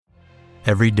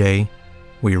Every day,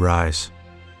 we rise,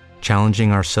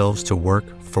 challenging ourselves to work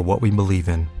for what we believe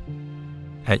in.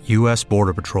 At U.S.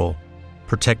 Border Patrol,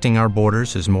 protecting our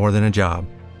borders is more than a job.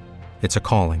 It's a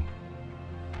calling.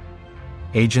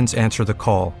 Agents answer the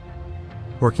call,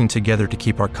 working together to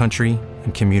keep our country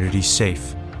and communities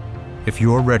safe. If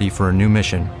you're ready for a new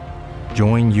mission,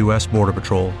 join U.S. Border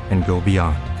Patrol and go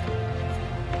beyond.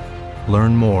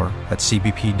 Learn more at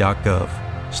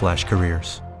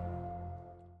cbp.gov/careers.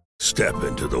 Step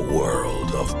into the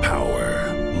world of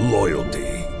power, loyalty,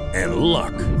 and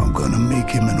luck. I'm gonna make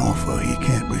him an offer he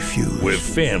can't refuse. With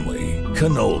family,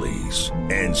 cannolis,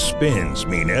 and spins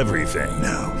mean everything.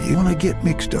 Now, you wanna get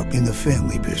mixed up in the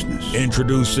family business.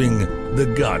 Introducing The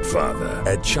Godfather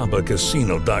at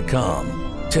ChumbaCasino.com.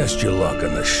 Test your luck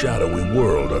in the shadowy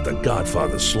world of The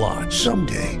Godfather slot.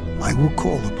 Someday, I will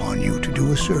call upon you to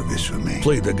do a service for me.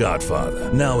 Play The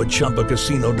Godfather, now at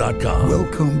ChumbaCasino.com.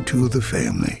 Welcome to the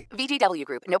family. VGW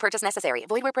Group. No purchase necessary.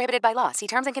 Void where prohibited by law. See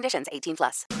terms and conditions.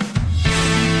 18+.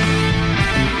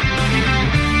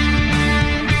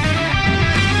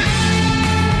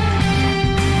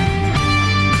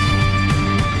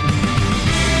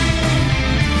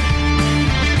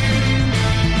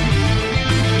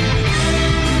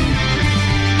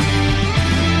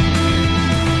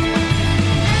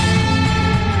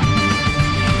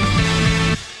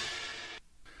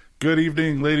 Good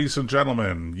evening, ladies and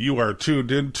gentlemen. You are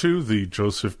tuned into the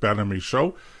Joseph Benamy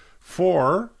Show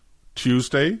for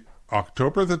Tuesday,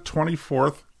 October the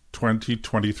 24th,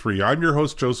 2023. I'm your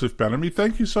host, Joseph Benamy.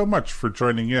 Thank you so much for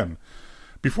joining in.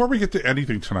 Before we get to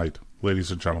anything tonight,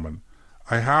 ladies and gentlemen,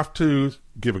 I have to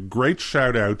give a great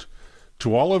shout out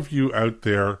to all of you out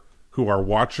there who are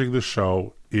watching the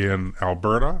show in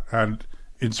Alberta and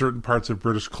in certain parts of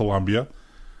British Columbia,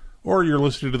 or you're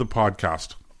listening to the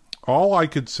podcast. All I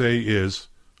could say is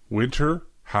winter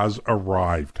has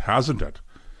arrived, hasn't it?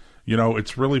 You know,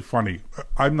 it's really funny.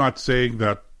 I'm not saying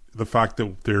that the fact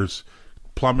that there's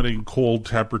plummeting cold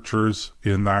temperatures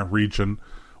in that region,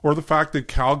 or the fact that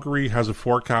Calgary has a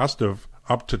forecast of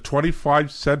up to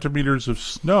 25 centimeters of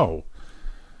snow.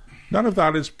 None of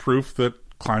that is proof that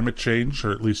climate change,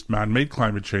 or at least man-made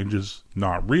climate change, is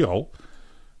not real.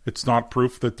 It's not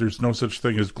proof that there's no such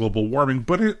thing as global warming,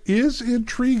 but it is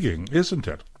intriguing, isn't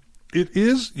it? It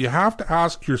is. You have to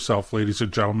ask yourself, ladies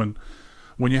and gentlemen,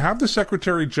 when you have the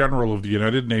Secretary General of the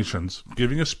United Nations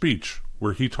giving a speech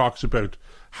where he talks about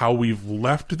how we've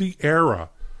left the era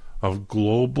of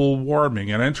global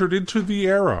warming and entered into the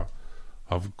era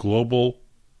of global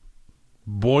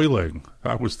boiling.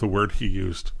 That was the word he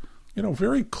used. You know,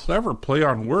 very clever play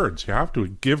on words. You have to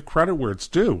give credit where it's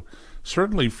due.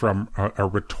 Certainly from a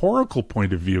rhetorical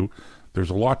point of view, there's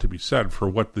a lot to be said for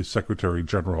what the Secretary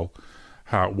General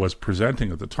was presenting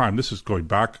at the time. This is going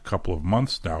back a couple of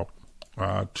months now,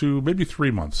 to maybe 3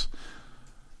 months.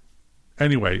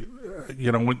 Anyway,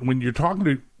 you know, when you're talking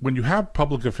to, when you have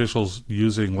public officials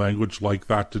using language like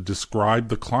that to describe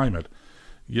the climate,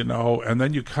 you know, and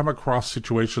then you come across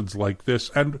situations like this,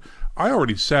 and I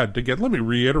already said, again, let me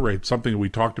reiterate something we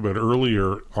talked about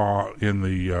earlier in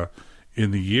the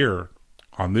year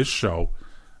on this show,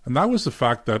 and that was the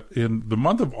fact that in the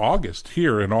month of August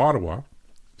here in Ottawa,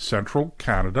 Central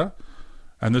Canada,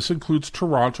 and this includes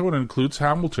Toronto and includes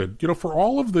Hamilton. You know, for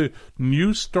all of the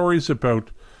news stories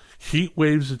about heat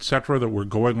waves, etc., that were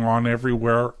going on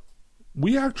everywhere,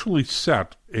 we actually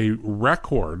set a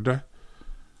record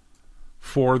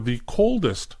for the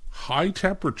coldest high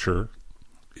temperature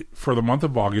for the month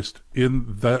of August in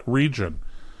that region.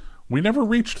 We never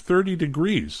reached 30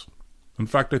 degrees. In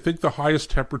fact, I think the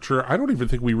highest temperature, I don't even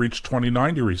think we reached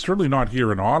 29 degrees, certainly not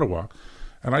here in Ottawa.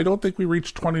 And I don't think we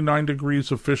reached 29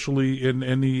 degrees officially in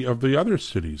any of the other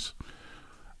cities.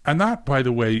 And that, by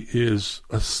the way, is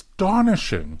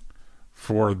astonishing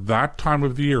for that time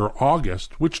of the year,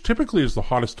 August, which typically is the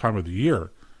hottest time of the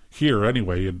year, here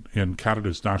anyway, in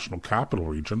Canada's national capital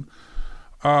region.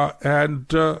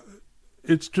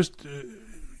 It's just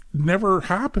never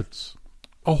happens.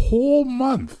 A whole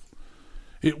month.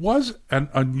 It was an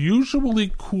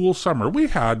unusually cool summer. We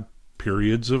had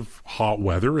periods of hot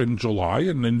weather in July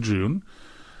and in June.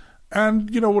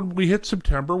 And, you know, when we hit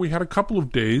September, we had a couple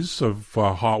of days of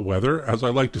hot weather. As I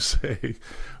like to say,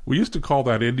 we used to call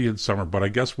that Indian summer, but I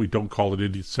guess we don't call it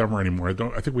Indian summer anymore.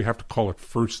 I think we have to call it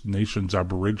First Nations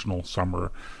Aboriginal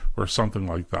summer or something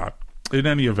like that. In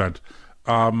any event,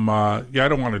 I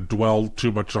don't want to dwell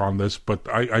too much on this, but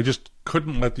I just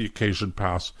couldn't let the occasion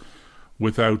pass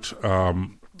without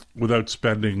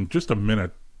spending just a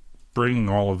minute bringing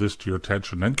all of this to your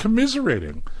attention and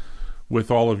commiserating with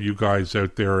all of you guys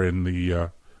out there in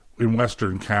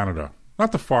Western Canada.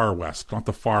 Not the far west, not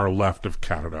the far left of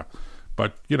Canada,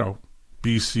 but,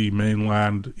 BC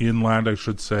mainland, inland, I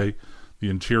should say, the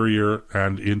interior,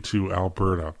 and into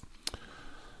Alberta.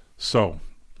 So,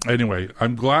 anyway,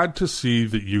 I'm glad to see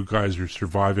that you guys are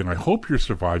surviving. I hope you're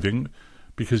surviving,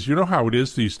 because you know how it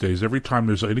is these days. Every time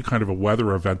there's any kind of a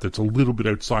weather event that's a little bit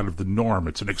outside of the norm,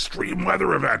 it's an extreme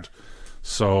weather event.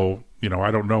 So,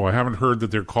 I don't know. I haven't heard that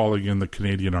they're calling in the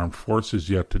Canadian Armed Forces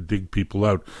yet to dig people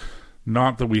out.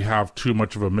 Not that we have too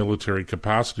much of a military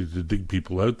capacity to dig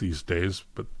people out these days,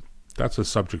 but that's a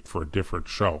subject for a different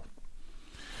show.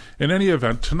 In any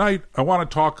event, tonight I want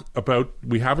to talk about,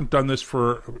 we haven't done this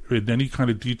in any kind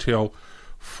of detail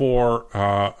for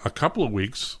a couple of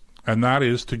weeks, and that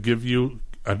is to give you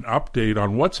an update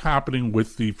on what's happening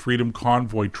with the Freedom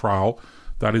Convoy Trial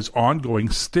that is ongoing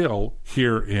still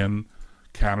here in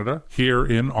Canada, here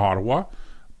in Ottawa.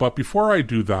 But before I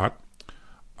do that,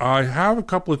 I have a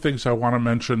couple of things I want to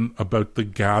mention about the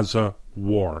Gaza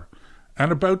war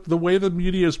and about the way the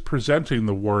media is presenting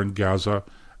the war in Gaza,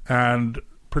 and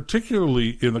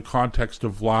particularly in the context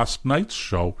of last night's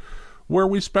show, where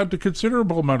we spent a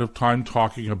considerable amount of time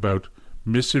talking about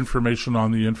misinformation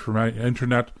on the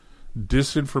internet,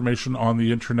 disinformation on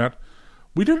the internet.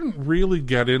 We didn't really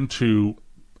get into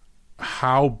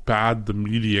how bad the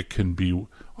media can be.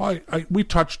 We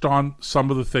touched on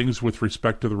some of the things with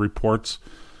respect to the reports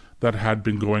that had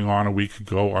been going on a week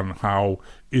ago on how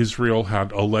Israel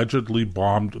had allegedly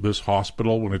bombed this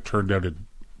hospital, when it turned out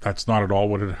that's not at all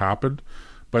what had happened.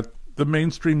 But the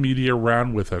mainstream media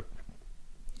ran with it.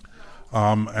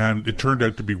 And it turned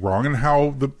out to be wrong, and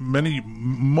how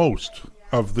most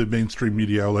of the mainstream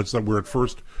media outlets that were at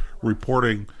first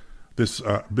reporting this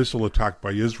missile attack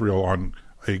by Israel on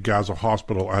a Gaza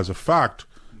hospital as a fact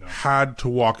had to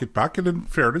walk it back. And in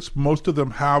fairness, most of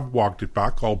them have walked it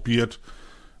back, albeit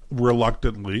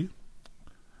reluctantly.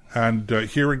 And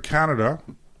here in Canada,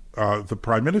 the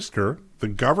Prime Minister, the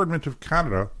government of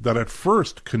Canada, that at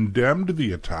first condemned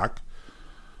the attack,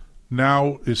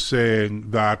 now is saying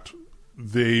that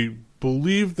they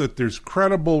believe that there's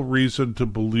credible reason to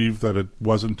believe that it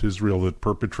wasn't Israel that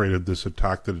perpetrated this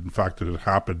attack, that in fact it had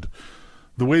happened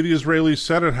the way the Israelis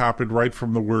said it happened right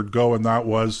from the word go, and that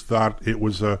was that it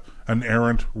was an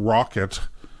errant rocket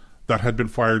that had been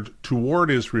fired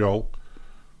toward Israel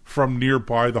from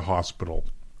nearby the hospital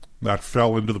that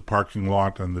fell into the parking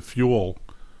lot, and the fuel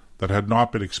that had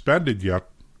not been expended yet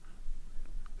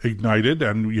ignited,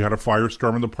 and you had a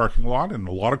firestorm in the parking lot, and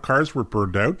a lot of cars were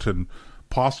burned out, and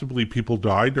possibly people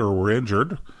died or were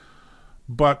injured.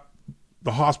 But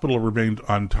the hospital remained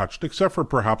untouched, except for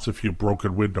perhaps a few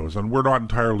broken windows. And we're not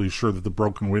entirely sure that the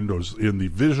broken windows in the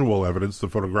visual evidence, the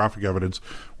photographic evidence,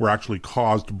 were actually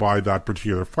caused by that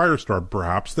particular firestorm.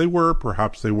 Perhaps they were,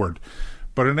 perhaps they weren't.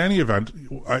 But in any event,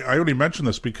 I only mention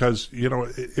this because,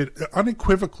 it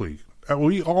unequivocally,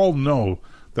 we all know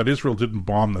that Israel didn't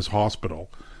bomb this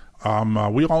hospital.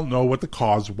 We all know what the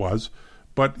cause was.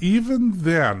 But even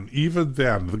then,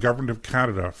 the government of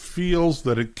Canada feels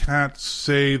that it can't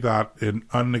say that in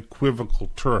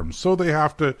unequivocal terms. So they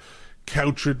have to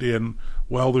couch it in,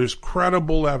 well, there's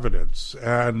credible evidence.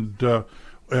 And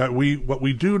what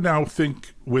we do now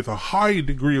think with a high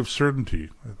degree of certainty,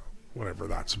 whatever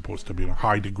that's supposed to be, a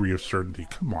high degree of certainty.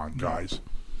 Come on, guys.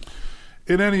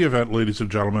 In any event, ladies and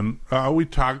gentlemen, we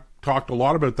talked a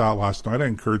lot about that last night. I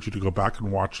encourage you to go back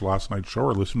and watch last night's show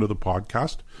or listen to the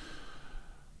podcast.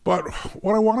 But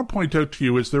what I want to point out to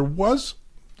you is there was,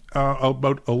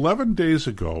 about 11 days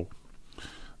ago,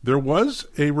 there was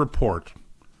a report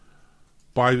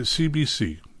by the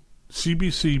CBC,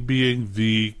 CBC being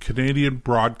the Canadian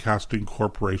Broadcasting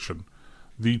Corporation,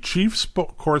 the chief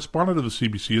correspondent of the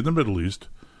CBC in the Middle East,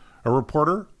 a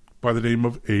reporter by the name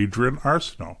of Adrienne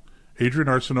Arsenault. Adrienne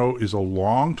Arsenault is a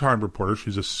long-time reporter.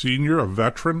 She's a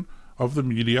veteran of the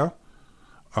media.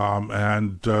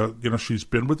 She's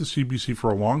been with the CBC for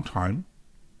a long time.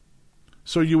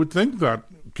 So you would think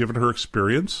that, given her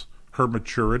experience, her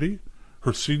maturity,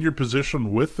 her senior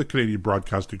position with the Canadian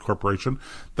Broadcasting Corporation,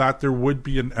 that there would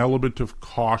be an element of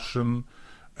caution,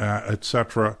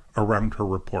 etc., around her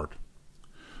report.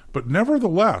 But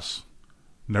nevertheless,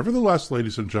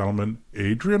 ladies and gentlemen,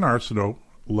 Adrienne Arsenault,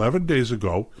 11 days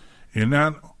ago, in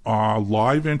a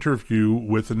live interview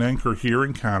with an anchor here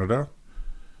in Canada,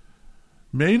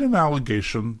 made an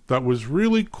allegation that was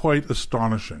really quite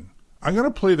astonishing. I'm going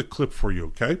to play the clip for you,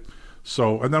 okay?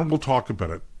 And then we'll talk about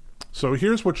it. So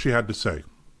here's what she had to say.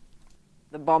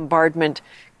 The bombardment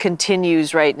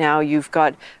continues right now. You've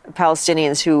got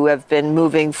Palestinians who have been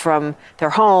moving from their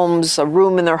homes, a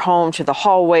room in their home, to the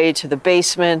hallway, to the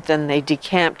basement, then they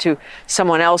decamp to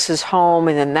someone else's home,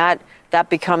 and then that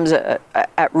becomes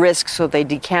at risk, so they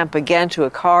decamp again to a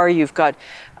car. You've got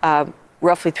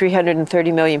roughly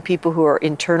 330 million people who are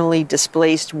internally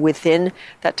displaced within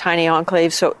that tiny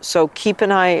enclave. So keep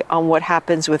an eye on what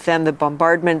happens with them. The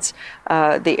bombardments,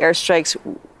 the airstrikes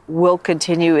will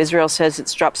continue. Israel says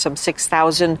it's dropped some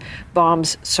 6,000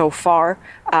 bombs so far,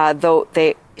 though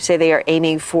they say they are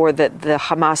aiming for the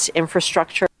Hamas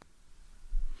infrastructure.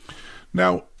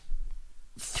 Now,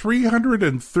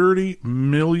 330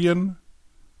 million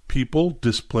people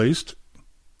displaced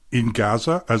in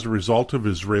Gaza as a result of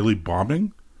Israeli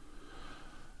bombing.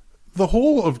 The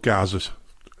whole of Gaza,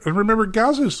 and remember,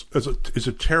 Gaza is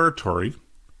a territory.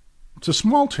 It's a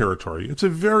small territory. It's a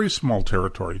very small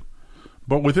territory.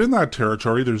 But within that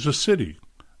territory, there's a city.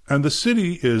 And the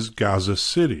city is Gaza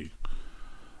City.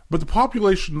 But the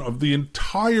population of the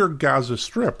entire Gaza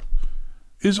Strip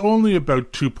is only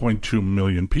about 2.2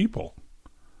 million people.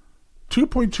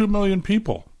 2.2 million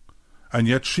people. And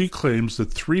yet she claims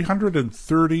that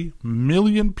 330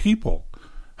 million people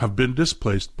have been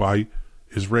displaced by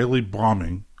Israeli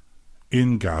bombing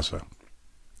in Gaza.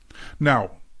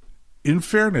 Now, in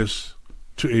fairness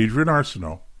to Adrienne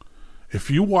Arsenault, if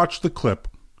you watch the clip,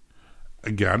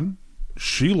 again,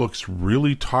 she looks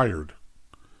really tired.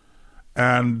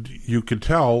 And you can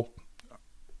tell,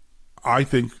 I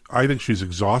think she's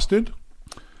exhausted.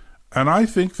 And I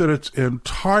think that it's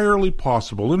entirely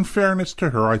possible, in fairness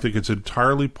to her, I think it's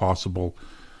entirely possible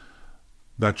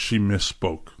that she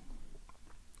misspoke.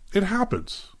 It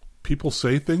happens. People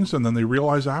say things and then they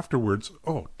realize afterwards,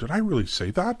 oh, did I really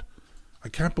say that? I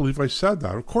can't believe I said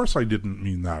that. Of course I didn't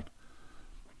mean that.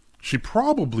 She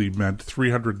probably meant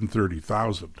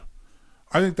 330,000.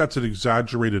 I think that's an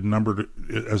exaggerated number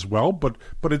as well, but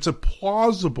it's a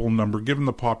plausible number given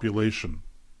the population.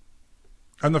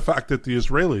 And the fact that the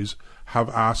Israelis have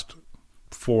asked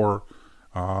for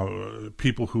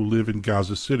people who live in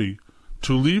Gaza City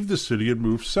to leave the city and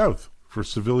move south for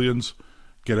civilians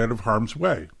get out of harm's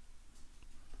way.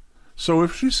 So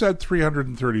if she said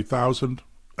 330,000,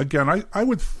 again, I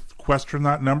would question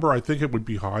that number. I think it would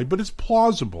be high, but it's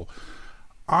plausible.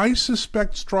 I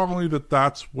suspect strongly that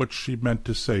that's what she meant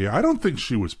to say. I don't think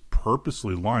she was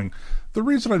purposely lying. The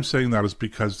reason I'm saying that is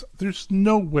because there's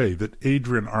no way that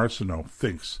Adrienne Arsenault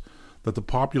thinks that the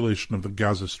population of the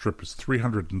Gaza Strip is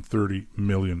 330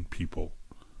 million people.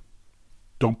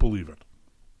 Don't believe it.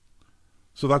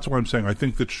 So that's why I'm saying I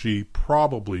think that she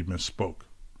probably misspoke.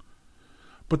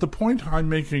 But the point I'm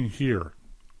making here,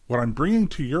 what I'm bringing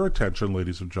to your attention,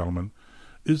 ladies and gentlemen,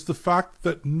 is the fact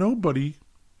that nobody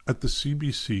at the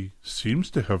CBC seems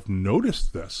to have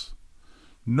noticed this.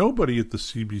 Nobody at the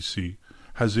CBC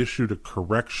has issued a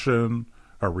correction,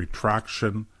 a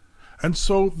retraction, and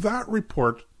so that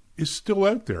report is still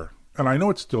out there. And I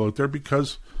know it's still out there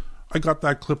because I got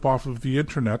that clip off of the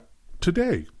internet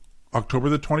today, October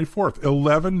the 24th,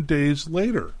 11 days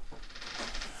later.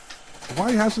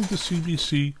 Why hasn't the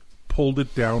CBC pulled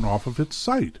it down off of its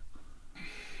site?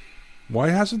 Why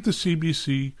hasn't the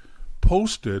CBC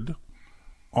posted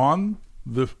on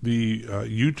the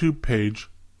YouTube page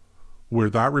where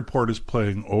that report is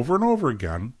playing over and over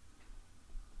again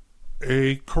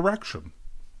a correction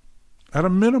at a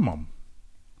minimum?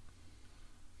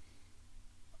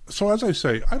 So as I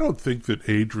say, I don't think that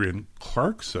Adrienne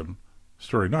Clarkson,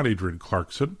 not Adrienne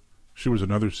Clarkson, she was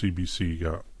another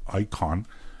CBC icon,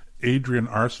 Adrienne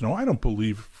Arsenault, I don't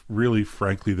believe really,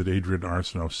 frankly, that Adrienne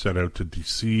Arsenault set out to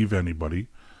deceive anybody.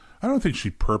 I don't think she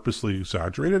purposely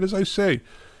exaggerated. As I say,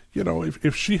 you know,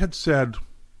 if she had said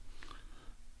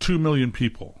 2 million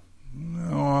people,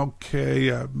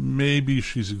 okay, maybe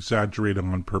she's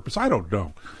exaggerating on purpose. I don't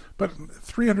know. But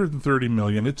 330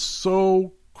 million, it's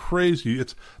so crazy.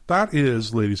 That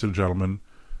is, ladies and gentlemen,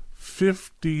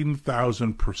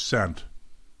 15,000%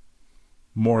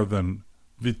 more than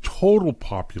the total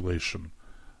population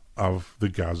of the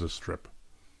Gaza Strip.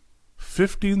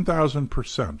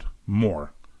 15,000%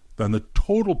 more than the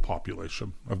total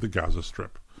population of the Gaza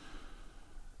Strip.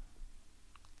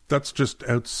 That's just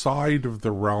outside of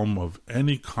the realm of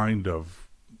any kind of...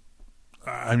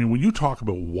 I mean, when you talk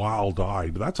about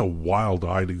wild-eyed, that's a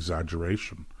wild-eyed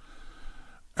exaggeration.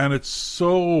 And it's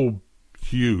so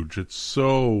huge. It's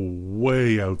so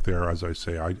way out there, as I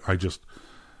say. I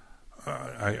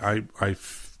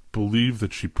believe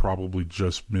that she probably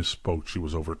just misspoke. She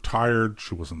was overtired.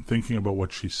 She wasn't thinking about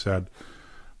what she said.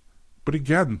 But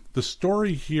again, the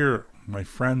story here, my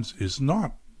friends, is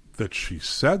not that she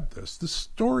said this. The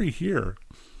story here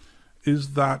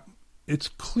is that it's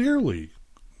clearly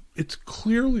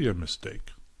a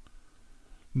mistake.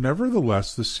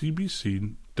 Nevertheless, the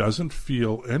CBC doesn't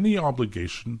feel any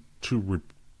obligation to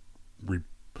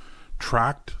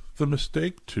retract the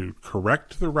mistake, to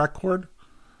correct the record.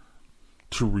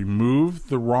 to remove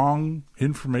the wrong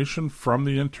information from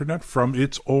the internet, from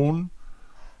its own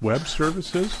web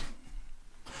services.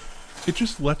 It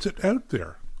just lets it out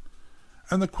there.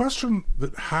 And the question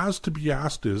that has to be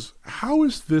asked is, how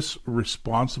is this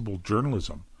responsible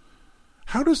journalism?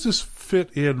 How does this fit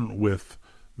in with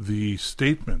the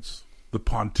statements, the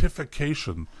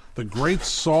pontification, the great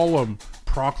solemn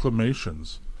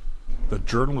proclamations that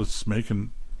journalists make,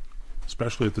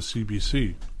 especially at the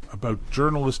CBC, about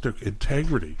journalistic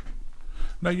integrity?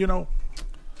 Now,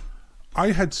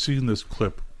 I had seen this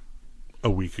clip a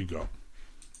week ago,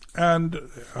 and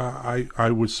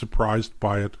I was surprised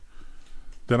by it.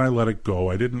 Then I let it go.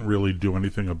 I didn't really do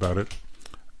anything about it.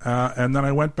 And then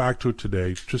I went back to it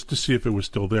today just to see if it was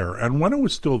still there. And when it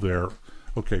was still there,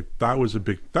 okay, that was a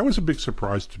big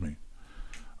surprise to me.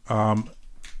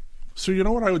 So you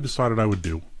know what I decided I would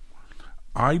do?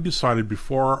 I decided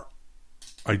before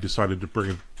I decided to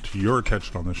bring it to your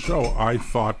attention on the show, I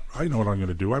thought, I know what I'm going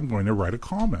to do. I'm going to write a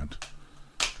comment.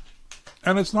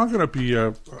 And it's not going to be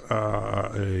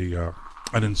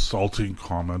an insulting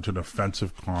comment, an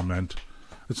offensive comment.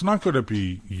 It's not going to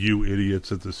be you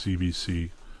idiots at the CBC.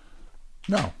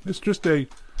 No, it's just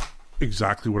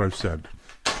exactly what I've said.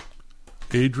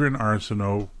 Adrienne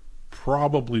Arsenault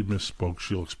probably misspoke.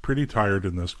 She looks pretty tired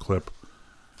in this clip.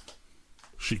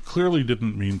 She clearly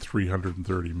didn't mean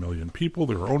 330 million people.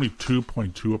 There are only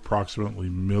 2.2 approximately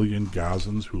million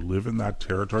Gazans who live in that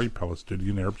territory,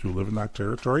 Palestinian Arabs who live in that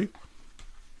territory.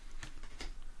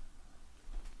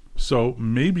 So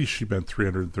maybe she meant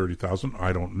 330,000.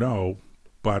 I don't know.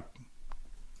 But,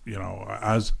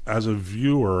 as a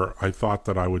viewer, I thought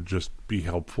that I would just be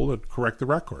helpful and correct the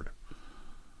record.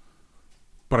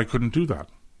 But I couldn't do that.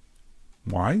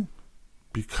 Why?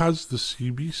 Because the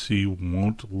CBC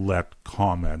won't let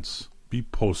comments be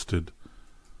posted.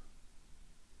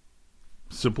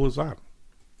 Simple as that.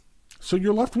 So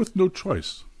you're left with no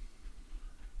choice.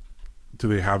 Do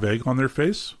they have egg on their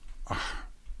face?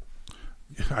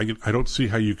 I don't see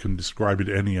how you can describe it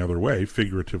any other way,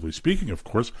 figuratively speaking, of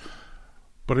course.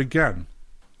 But again,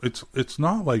 it's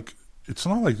not like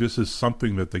this is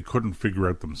something that they couldn't figure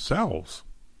out themselves.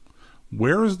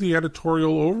 Where is the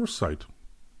editorial oversight?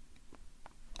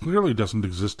 Clearly doesn't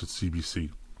exist at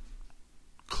CBC.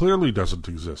 Clearly doesn't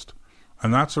exist.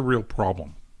 And that's a real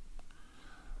problem.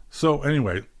 So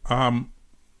anyway, I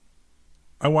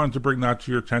wanted to bring that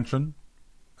to your attention.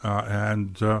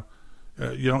 If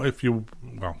you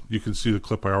can see the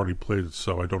clip. I already played it,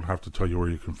 so I don't have to tell you where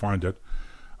you can find it.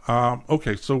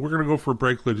 Okay, so we're going to go for a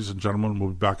break, ladies and gentlemen. We'll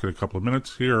be back in a couple of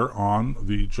minutes here on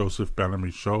the Joseph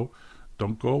Benamy Show.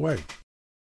 Don't go away.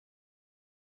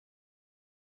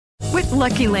 With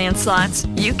Lucky Land Slots,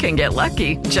 you can get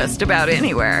lucky just about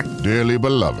anywhere. Dearly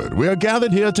beloved, we are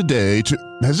gathered here today to...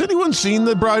 Has anyone seen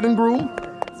the bride and groom?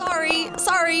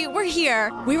 Sorry, we're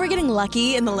here. We were getting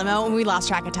lucky in the limo and we lost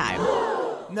track of time.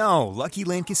 No, Lucky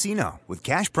Land Casino, with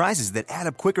cash prizes that add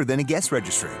up quicker than a guest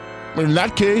registry. In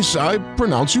that case, I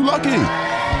pronounce you lucky.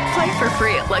 Play for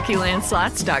free at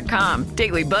LuckyLandSlots.com.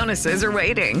 Daily bonuses are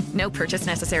waiting. No purchase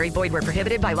necessary. Void where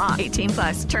prohibited by law.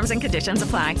 18+. Terms and conditions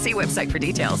apply. See website for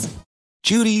details.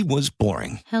 Judy was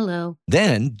boring. Hello.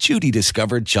 Then Judy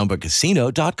discovered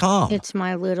ChumbaCasino.com. It's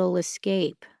my little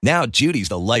escape. Now Judy's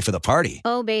the life of the party.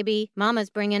 Oh, baby,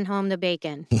 mama's bringing home the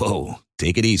bacon. Whoa,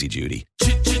 take it easy, Judy.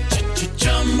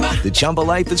 The Chumba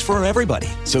life is for everybody.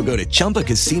 So go to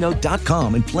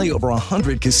ChumbaCasino.com and play over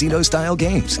 100 casino-style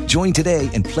games. Join today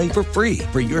and play for free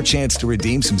for your chance to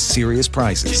redeem some serious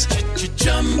prizes.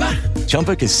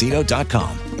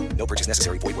 ChumbaCasino.com. No purchase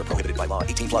necessary. Void where prohibited by law.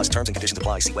 18+. Terms and conditions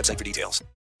apply. See website for details.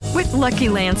 With Lucky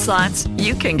Land Slots,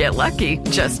 you can get lucky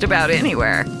just about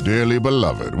anywhere. Dearly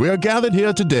beloved, we are gathered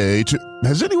here today to...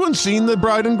 Has anyone seen the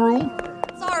bride and groom?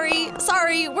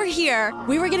 Sorry, we're here.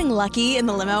 We were getting lucky in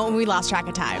the limo and we lost track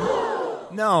of time.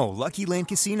 No, Lucky Land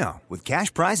Casino, with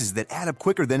cash prizes that add up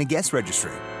quicker than a guest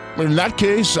registry. In that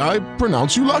case, I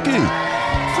pronounce you lucky.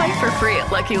 Play for free at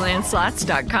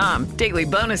LuckyLandSlots.com. Daily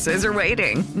bonuses are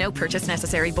waiting. No purchase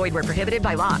necessary. Void where prohibited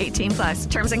by law.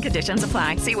 18+. Terms and conditions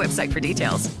apply. See website for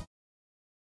details.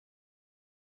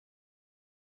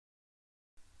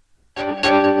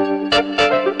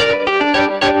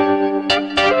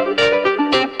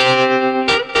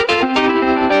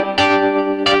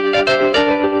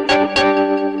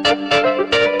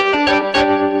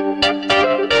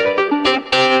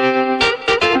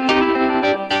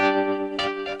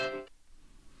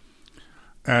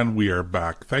 And we are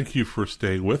back. Thank you for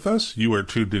staying with us. You are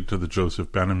tuned into the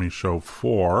Joseph Benamy Show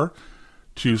for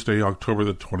Tuesday, October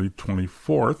the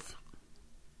 24th,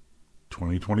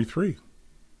 2023.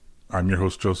 I'm your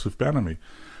host, Joseph Benamy.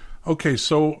 Okay,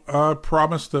 so I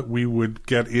promised that we would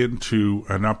get into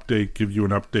an update, give you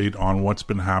an update on what's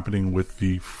been happening with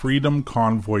the Freedom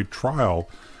Convoy Trial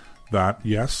that,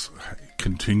 yes,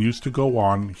 continues to go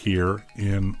on here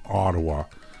in Ottawa.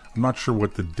 I'm not sure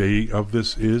what the day of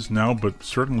this is now, but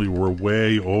certainly we're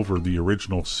way over the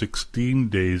original 16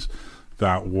 days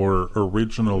that were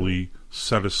originally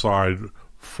set aside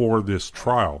for this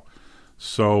trial.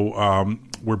 So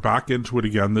we're back into it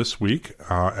again this week,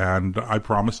 and I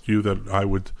promised you that I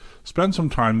would spend some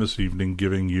time this evening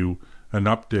giving you an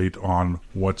update on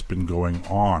what's been going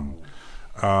on.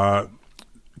 A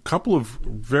couple of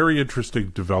very interesting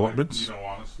developments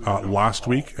last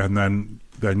week and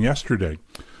then yesterday.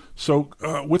 So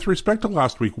with respect to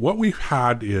last week, what we've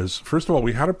had is, first of all,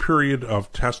 we had a period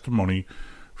of testimony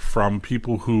from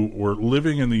people who were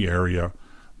living in the area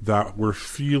that were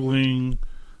feeling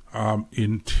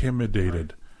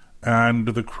intimidated, and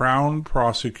the Crown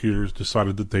prosecutors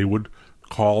decided that they would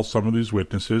call some of these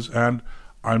witnesses, and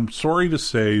I'm sorry to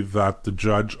say that the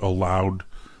judge allowed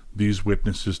these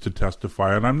witnesses to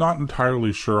testify, and I'm not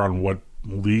entirely sure on what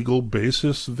legal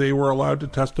basis they were allowed to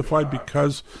testify,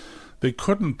 because they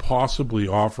couldn't possibly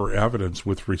offer evidence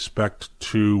with respect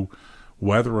to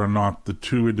whether or not the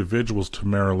two individuals,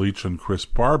 Tamara Leach and Chris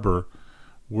Barber,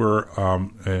 were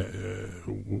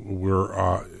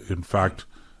in fact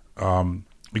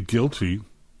guilty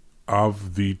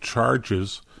of the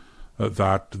charges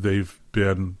that they've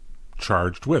been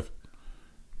charged with.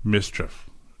 Mischief.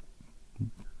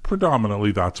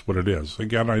 Predominantly, that's what it is.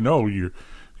 Again, I know you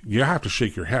have to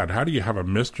shake your head. How do you have a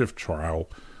mischief trial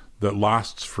that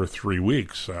lasts for 3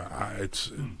 weeks?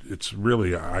 It's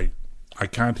really, I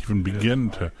can't even begin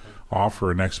to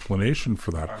offer an explanation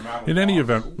for that. In any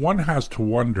event, one has to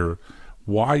wonder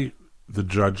why the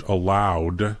judge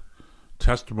allowed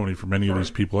testimony from any of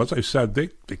these people. As I said, they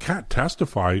can't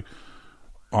testify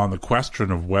on the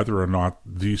question of whether or not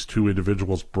these two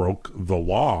individuals broke the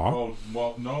law. Oh,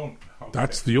 well, no. Okay.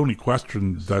 That's the only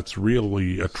question that's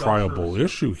really a triable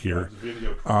issue here.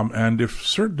 And if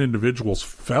certain individuals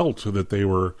felt that they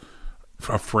were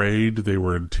afraid, they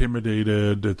were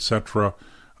intimidated, etc.,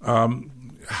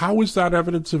 how is that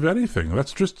evidence of anything?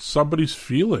 That's just somebody's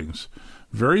feelings.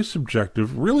 Very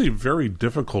subjective, really very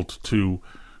difficult to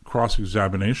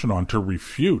cross-examination on, to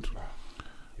refute,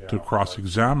 to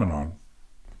cross-examine on.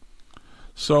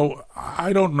 So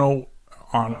I don't know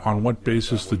on what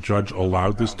basis the judge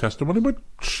allowed this testimony, but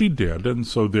she did, and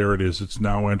so there it is. It's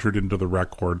now entered into the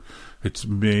record. It's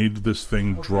made this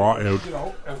thing draw out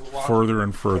further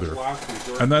and further.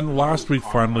 And then last week,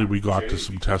 finally, we got to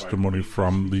some testimony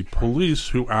from the police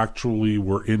who actually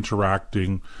were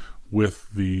interacting with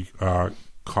the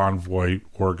convoy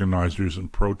organizers and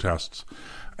protests.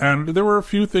 And there were a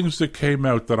few things that came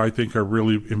out that I think are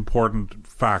really important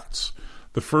facts.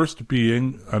 The first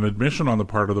being an admission on the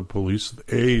part of the police,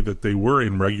 that they were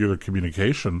in regular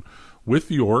communication with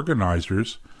the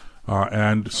organizers,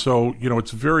 and so,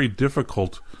 it's very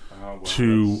difficult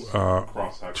to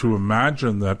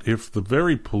imagine that if the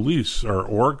very police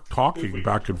are talking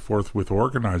back and forth with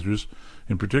organizers,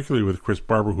 in particular with Chris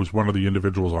Barber, who's one of the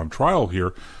individuals on trial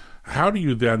here, how do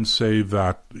you then say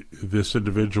that this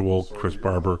individual, Chris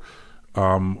Barber,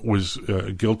 was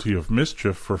guilty of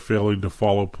mischief for failing to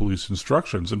follow police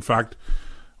instructions? In fact,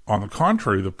 on the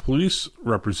contrary, the police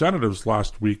representatives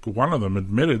last week, one of them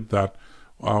admitted that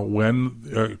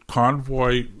when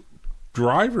convoy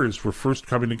drivers were first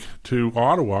coming to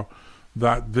Ottawa,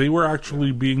 that they were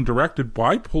actually being directed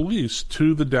by police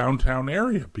to the downtown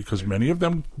area because many of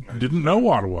them didn't know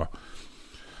Ottawa.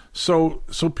 So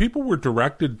people were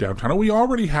directed downtown. And we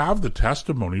already have the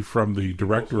testimony from the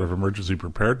Director of Emergency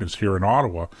Preparedness here in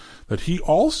Ottawa that he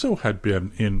also had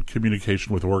been in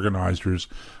communication with organizers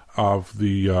of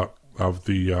the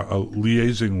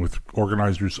liaising with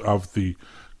organizers of the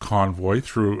convoy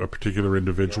through a particular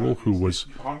individual who was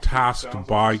tasked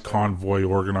by convoy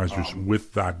organizers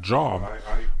with that job,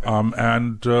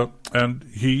 and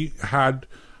he had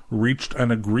reached an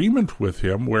agreement with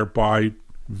him whereby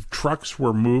trucks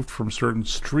were moved from certain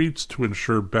streets to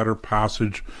ensure better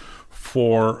passage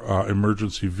for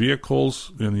emergency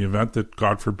vehicles in the event that,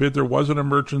 God forbid, there was an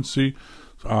emergency.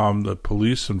 The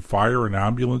police and fire and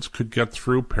ambulance could get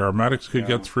through, paramedics could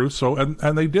get through. So,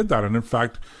 and they did that. And in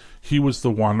fact, he was the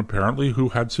one apparently who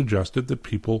had suggested that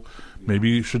people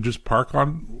maybe should just park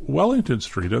on Wellington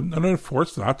Street. And of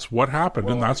course, that's what happened.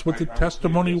 And that's what the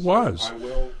testimony was.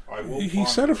 He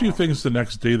said a few things the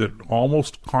next day that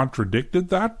almost contradicted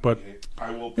that, but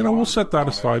we'll set that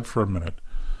aside for a minute.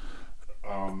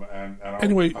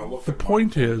 Anyway, the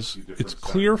point is, it's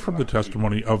clear from the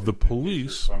testimony of the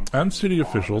police and city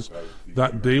officials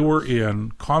that they were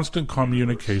in constant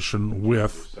communication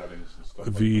with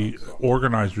the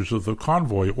organizers of the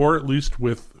convoy, or at least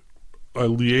with a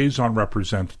liaison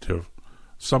representative,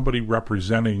 somebody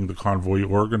representing the convoy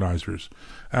organizers,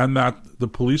 and that the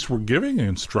police were giving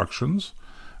instructions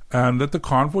and that the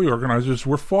convoy organizers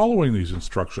were following these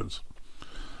instructions.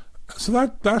 So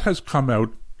that has come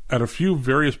out at a few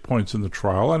various points in the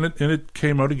trial, and it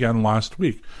came out again last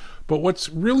week. But what's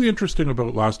really interesting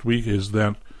about last week is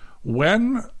that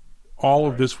when all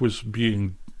of this was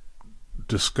being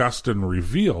discussed and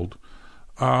revealed,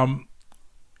 the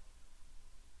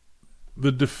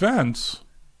defense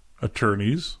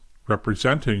attorneys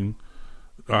representing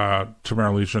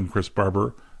Tamara Lich and Chris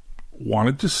Barber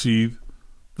wanted to see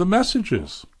the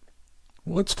messages.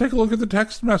 Let's take a look at the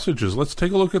text messages. Let's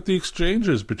take a look at the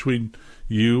exchanges between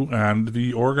you and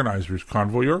the organizers,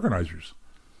 convoy organizers.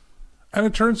 And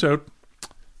it turns out,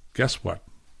 guess what?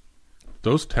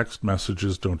 Those text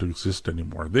messages don't exist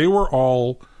anymore. They were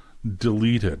all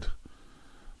deleted.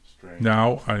 Strange.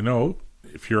 Now, I know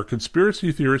if you're a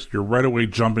conspiracy theorist, you're right away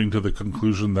jumping to the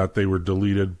conclusion that they were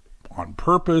deleted on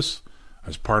purpose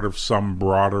as part of some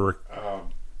broader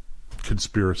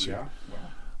conspiracy. Yeah.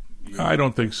 I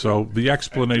don't think so. The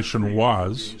explanation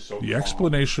was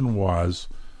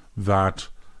that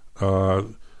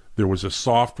there was a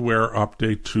software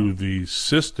update to the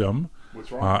system,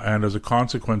 and as a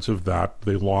consequence of that,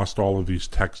 they lost all of these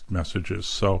text messages.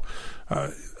 So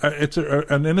it's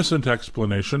an innocent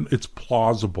explanation. It's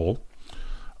plausible.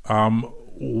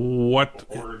 What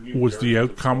was the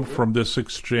outcome from this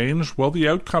exchange? Well, the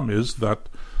outcome is that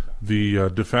the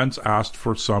defense asked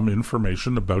for some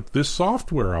information about this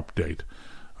software update.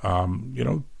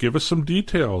 Give us some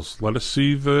details. Let us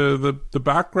see the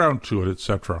background to it,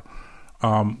 etc.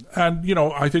 And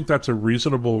I think that's a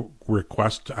reasonable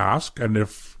request to ask. And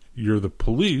if you're the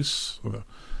police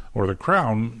or the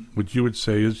Crown, what you would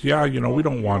say is, we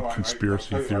don't want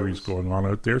conspiracy theories going on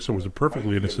out there, so it was a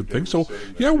perfectly innocent thing. So,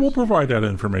 we'll provide that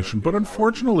information. But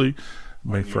unfortunately,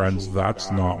 my friends,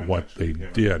 that's not what they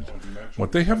did.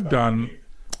 What they have done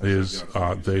is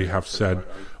they have said,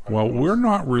 well, we're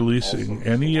not releasing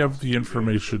any of the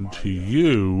information to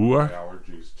you,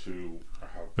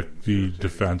 the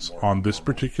defense, on this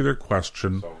particular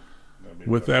question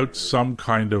without some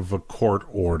kind of a court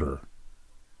order.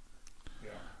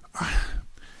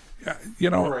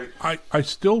 I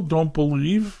still don't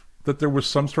believe that there was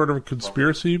some sort of a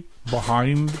conspiracy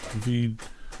behind the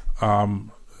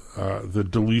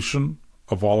deletion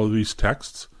of all of these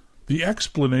texts. The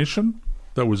explanation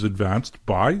that was advanced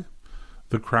by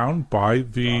the Crown, by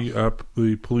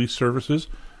the police services,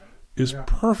 is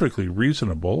perfectly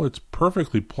reasonable. It's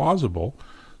perfectly plausible.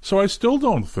 So I still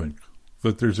don't think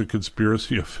that there's a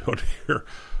conspiracy afoot here.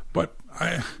 But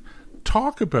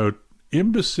talk about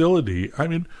imbecility. I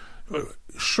mean,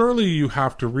 surely you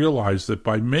have to realize that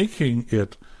by making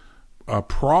it a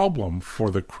problem for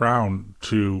the Crown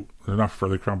not for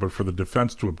the Crown, but for the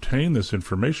defense to obtain this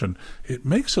information, it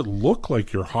makes it look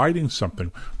like you're hiding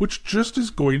something, which just is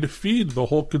going to feed the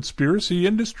whole conspiracy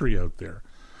industry out there.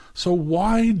 So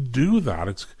why do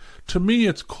that? To me,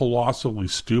 it's colossally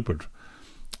stupid.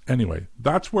 Anyway,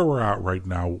 that's where we're at right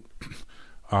now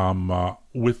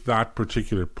with that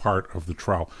particular part of the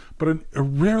trial. But a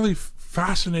really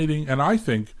fascinating and I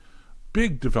think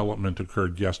big development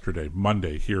occurred yesterday,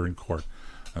 Monday, here in court.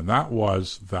 And that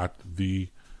was that the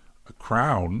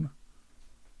Crown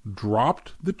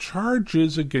dropped the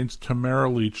charges against Tamara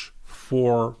Lich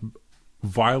for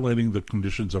violating the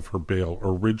conditions of her bail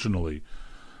originally.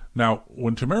 Now,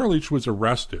 when Tamara Lich was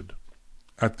arrested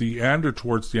at the end or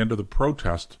towards the end of the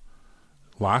protest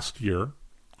last year,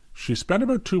 she spent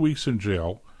about 2 weeks in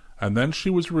jail, and then she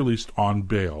was released on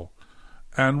bail.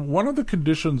 And one of the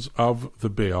conditions of the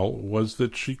bail was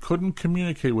that she couldn't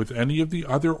communicate with any of the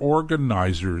other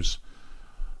organizers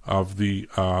of the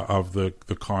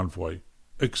convoy,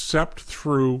 except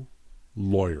through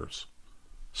lawyers.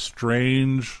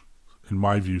 Strange, in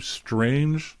my view,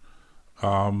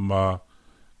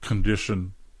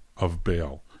 condition of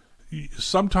bail.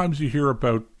 Sometimes you hear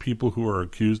about people who are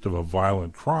accused of a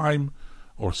violent crime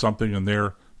or something, and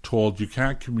they're told you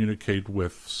can't communicate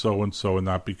with so-and-so and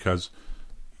that because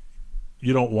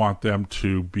you don't want them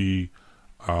to be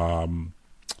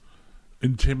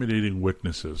intimidating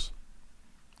witnesses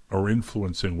or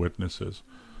influencing witnesses.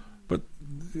 But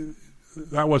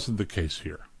that wasn't the case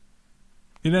here.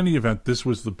 In any event, this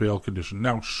was the bail condition.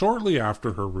 Now, shortly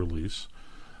after her release,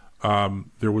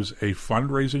 there was a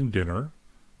fundraising dinner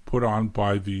put on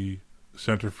by the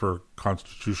Center for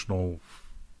Constitutional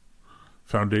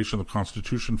Foundation, the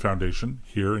Constitution Foundation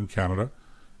here in Canada,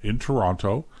 in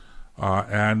Toronto,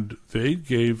 and they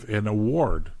gave an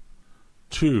award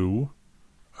to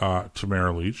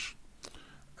Tamara Lich,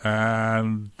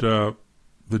 and the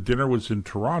dinner was in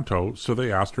Toronto, so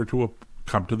they asked her to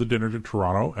come to the dinner to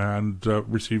Toronto and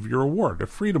receive your award, a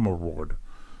Freedom Award,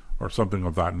 or something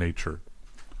of that nature.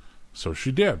 So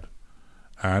she did.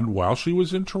 And while she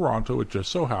was in Toronto, it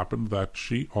just so happened that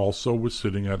she also was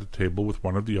sitting at a table with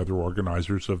one of the other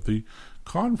organizers of the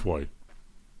convoy.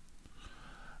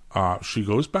 She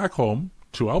goes back home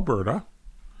to Alberta,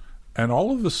 and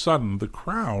all of a sudden the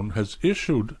Crown has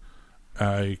issued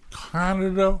a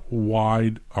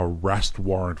Canada-wide arrest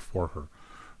warrant for her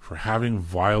for having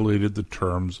violated the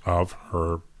terms of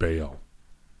her bail.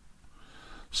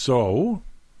 So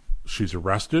she's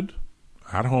arrested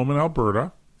at home in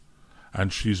Alberta,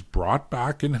 and she's brought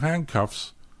back in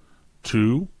handcuffs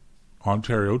to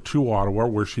Ontario, to Ottawa,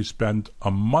 where she spent a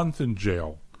month in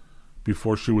jail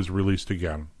before she was released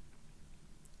again.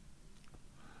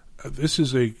 This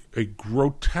is a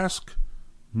grotesque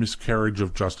miscarriage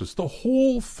of justice. The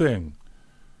whole thing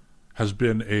has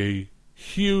been a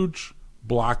huge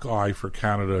black eye for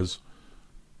Canada's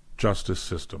justice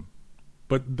system.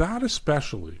 But that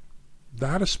especially,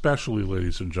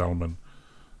 ladies and gentlemen,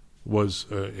 was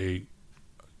a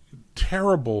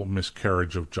terrible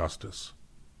miscarriage of justice.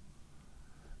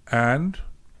 And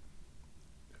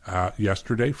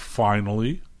yesterday,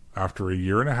 finally, after a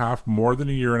year and a half, more than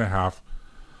a year and a half,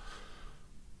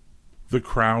 the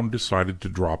Crown decided to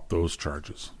drop those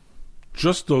charges.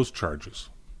 Just those charges.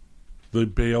 The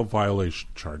bail violation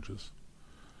charges.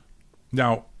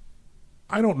 Now,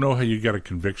 I don't know how you get a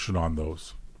conviction on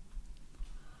those.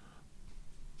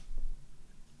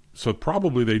 So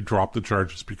probably they dropped the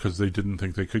charges because they didn't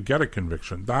think they could get a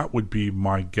conviction. That would be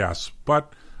my guess.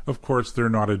 But, of course, they're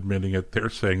not admitting it. They're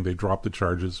saying they dropped the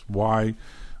charges. Why?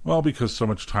 Well, because so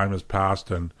much time has passed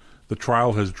and the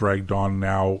trial has dragged on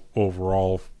now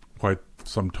overall quite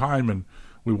some time, and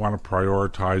we want to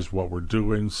prioritize what we're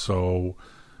doing, so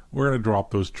we're going to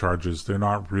drop those charges. They're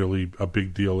not really a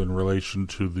big deal in relation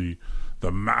to the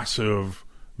massive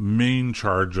main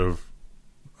charge of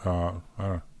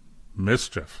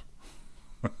mischief.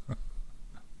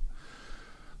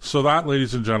 So that,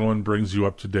 ladies and gentlemen, brings you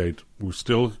up to date. We're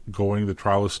still going. The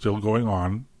trial is still going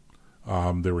on.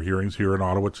 There were hearings here in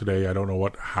Ottawa today. I don't know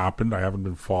what happened. I haven't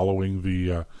been following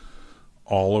the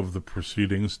all of the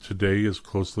proceedings today as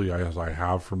closely as I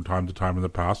have from time to time in the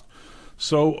past.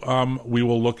 So we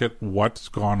will look at what's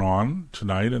gone on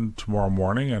tonight and tomorrow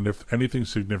morning, and if anything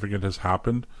significant has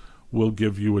happened, we'll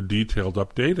give you a detailed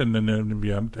update, and then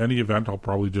in any event, I'll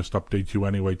probably just update you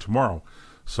anyway tomorrow.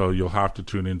 So you'll have to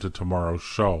tune into tomorrow's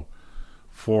show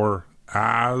for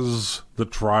As the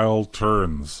Trial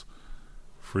Turns,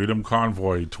 Freedom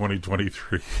Convoy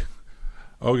 2023.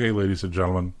 Okay, ladies and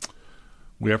gentlemen,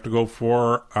 we have to go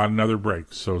for another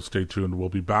break, so stay tuned. We'll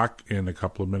be back in a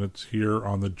couple of minutes here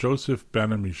on the Joseph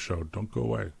Ben-Ami Show. Don't go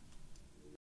away.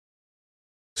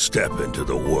 Step into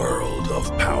the world of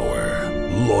power,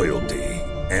 loyalty,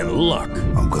 and luck.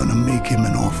 I'm gonna make him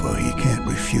an offer he can't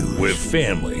refuse. With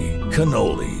family,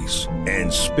 cannolis,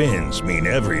 and spins mean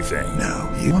everything.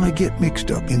 Now, you wanna get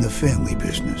mixed up in the family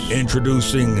business.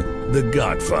 Introducing The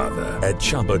Godfather at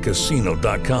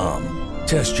ChumbaCasino.com.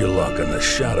 Test your luck in the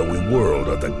shadowy world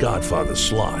of The Godfather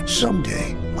slot.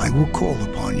 Someday, I will call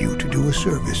upon you to do a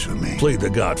service for me. Play The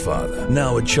Godfather,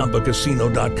 now at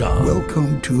ChumbaCasino.com.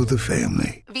 Welcome to the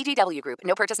family. VGW Group.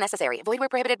 No purchase necessary. Void where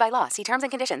prohibited by law. See terms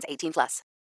and conditions. 18+.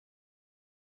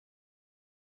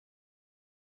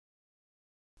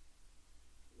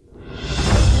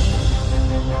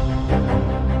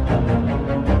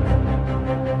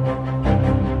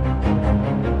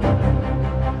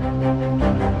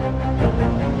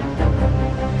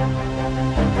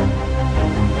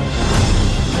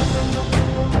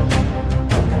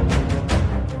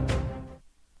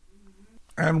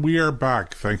 And we are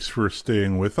back. Thanks for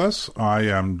staying with us. I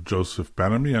am Joseph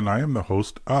Ben-Ami, and I am the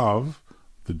host of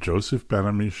the Joseph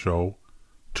Ben-Ami Show,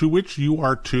 to which you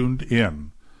are tuned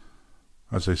in.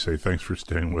 As I say, thanks for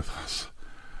staying with us.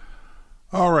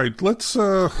 All right, let's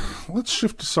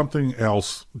shift to something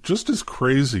else, just as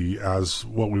crazy as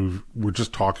what we were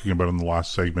just talking about in the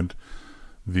last segment,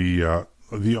 the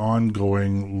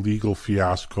ongoing legal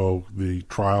fiasco, the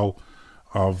trial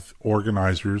of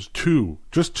organizers,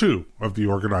 just two of the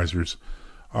organizers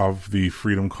of the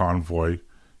Freedom Convoy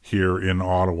here in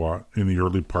Ottawa in the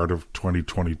early part of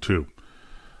 2022.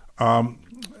 And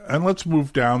let's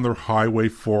move down the Highway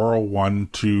 401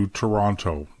 to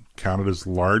Toronto, Canada's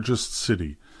largest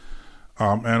city.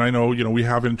 And I know, we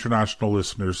have international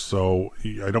listeners, so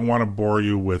I don't want to bore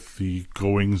you with the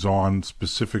goings-on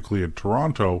specifically in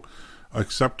Toronto,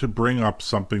 except to bring up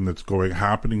something that's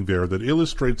happening there that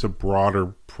illustrates a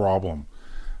broader problem.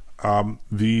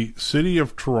 The city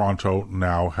of Toronto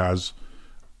now has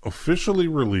officially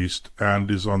released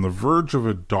and is on the verge of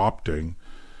adopting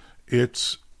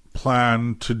its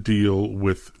plan to deal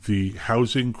with the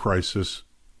housing crisis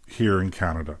here in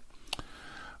Canada.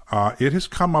 It has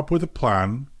come up with a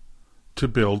plan to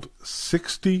build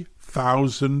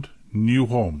 60,000 new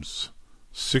homes.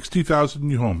 60,000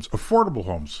 new homes. Affordable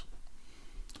homes.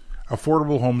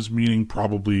 Affordable homes meaning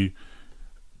probably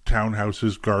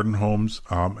townhouses, garden homes,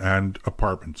 and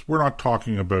apartments. We're not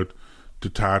talking about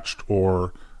detached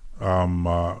or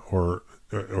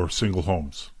single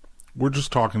homes. We're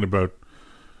just talking about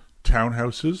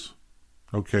townhouses,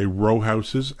 row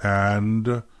houses,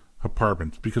 and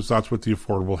apartments, because that's what the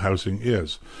affordable housing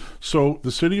is. So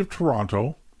the City of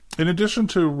Toronto, in addition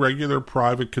to regular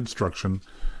private construction,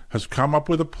 has come up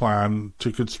with a plan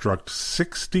to construct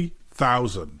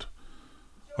 60,000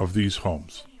 of these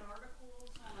homes.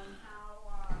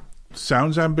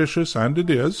 Sounds ambitious, and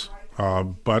it is,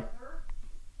 but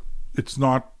it's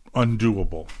not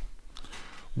undoable.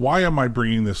 Why am I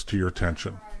bringing this to your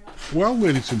attention? Well,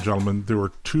 ladies and gentlemen, there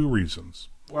are two reasons.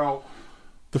 Well,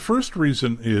 the first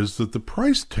reason is that the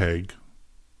price tag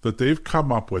that they've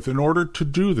come up with in order to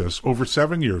do this over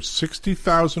 7 years,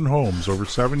 60,000 homes over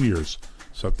 7 years,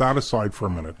 set that aside for a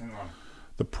minute.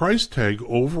 The price tag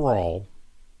overall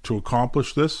to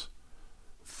accomplish this,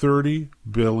 $30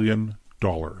 billion.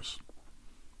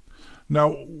 Now,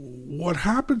 what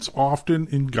happens often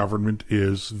in government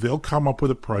is they'll come up with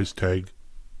a price tag,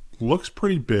 looks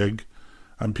pretty big,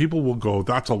 and people will go,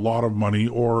 that's a lot of money,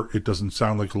 or it doesn't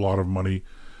sound like a lot of money,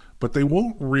 but they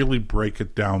won't really break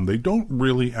it down. They don't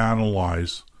really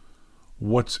analyze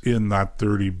what's in that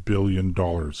 $30 billion.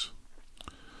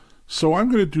 So I'm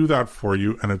going to do that for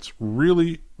you, and it's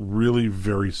really, really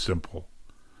very simple.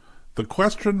 The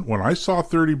question, when I saw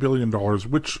 $30 billion,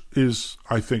 which is,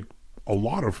 I think, a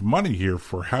lot of money here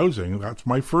for housing, that's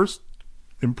my first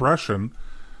impression.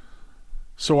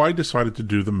 So I decided to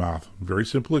do the math. Very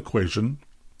simple equation.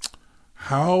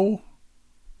 How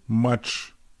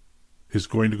much is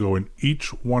going to go in each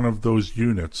one of those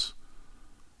units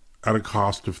at a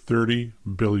cost of $30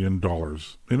 billion?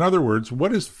 In other words,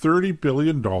 what is $30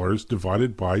 billion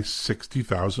divided by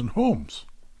 60,000 homes?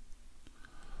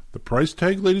 The price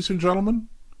tag, ladies and gentlemen,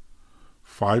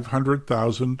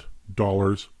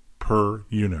 $500,000 per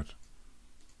unit.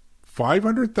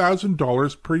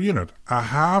 $500,000 per unit.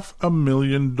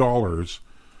 $500,000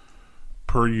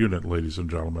 per unit, ladies and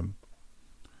gentlemen.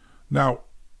 Now,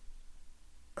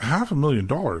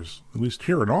 $500,000, at least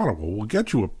here in Ottawa, will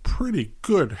get you a pretty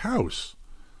good house.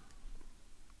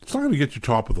 It's not going to get you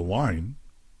top of the line,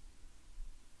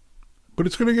 but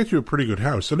it's going to get you a pretty good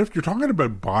house. And if you're talking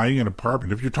about buying an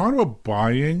apartment, if you're talking about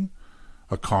buying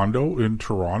a condo in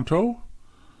Toronto,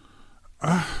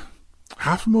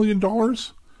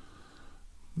 $500,000,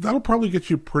 that'll probably get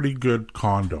you a pretty good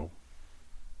condo,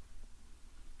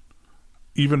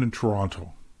 even in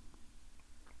Toronto.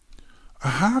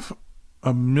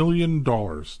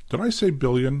 $500,000. Did I say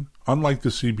billion? Unlike the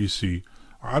CBC,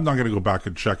 I'm not going to go back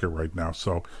and check it right now.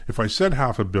 So if I said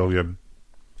 $500 million,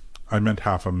 I meant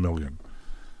 $500,000.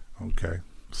 Okay,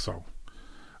 so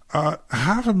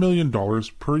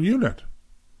 $500,000 per unit.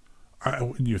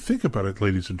 When you think about it,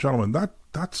 ladies and gentlemen,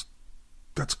 that's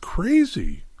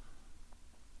crazy.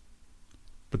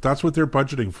 But that's what they're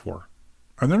budgeting for.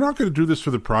 And they're not going to do this for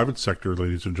the private sector,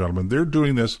 ladies and gentlemen. They're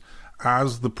doing this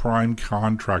as the prime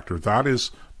contractor. That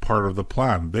is part of the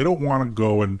plan. They don't want to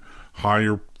go and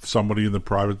hire somebody in the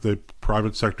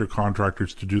private sector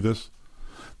contractors to do this.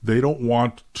 They don't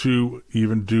want to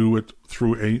even do it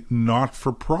through a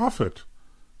not-for-profit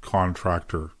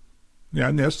contractor. Yeah,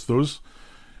 and yes, those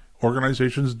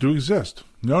organizations do exist.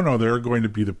 No, they're going to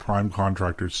be the prime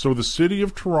contractors. So the City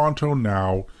of Toronto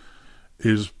now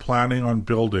is planning on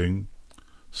building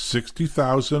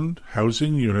 60,000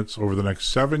 housing units over the next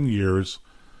 7 years,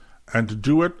 and to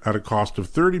do it at a cost of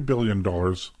 $30 billion,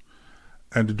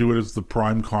 and to do it as the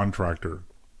prime contractor.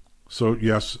 So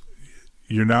yes,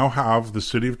 you now have the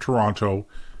City of Toronto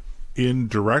in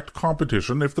direct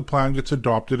competition, if the plan gets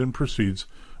adopted and proceeds,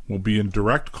 will be in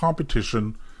direct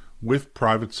competition with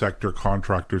private sector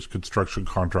contractors, construction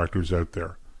contractors out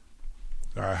there.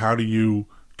 How do you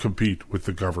compete with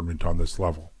the government on this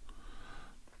level?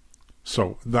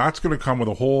 So that's going to come with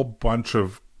a whole bunch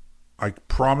of, I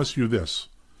promise you this,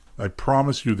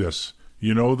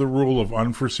 you know the rule of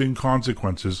unforeseen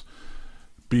consequences.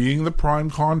 Being the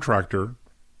prime contractor,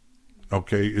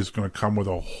 okay, is going to come with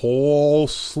a whole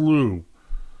slew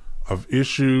of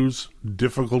issues,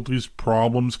 difficulties,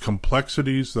 problems,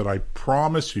 complexities that I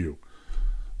promise you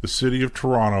the City of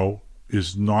Toronto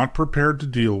is not prepared to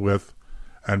deal with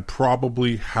and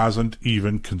probably hasn't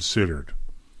even considered.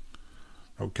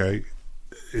 Okay?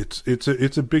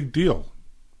 It's a big deal.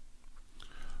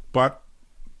 But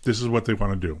this is what they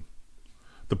want to do.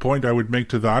 The point I would make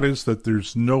to that is that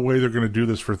there's no way they're going to do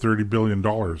this for $30 billion.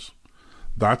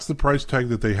 That's the price tag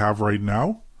that they have right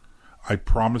now. I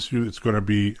promise you it's going to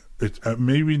be,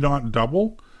 maybe not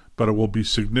double, but it will be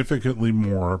significantly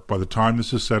more by the time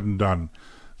this is said and done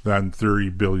than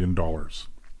 $30 billion.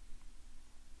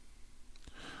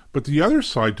 But the other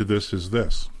side to this is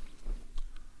this.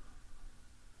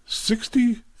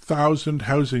 60,000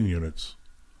 housing units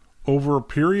over a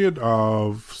period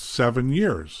of 7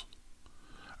 years.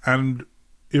 And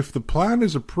if the plan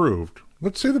is approved,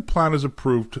 let's say the plan is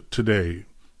approved today.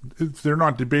 They're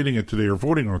not debating it today or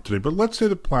voting on it today, but let's say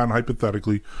the plan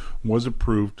hypothetically was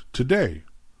approved today.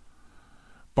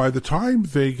 By the time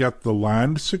they get the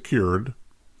land secured,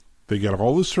 they get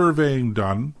all the surveying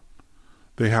done,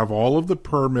 they have all of the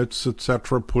permits,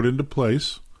 etc., put into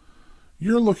place,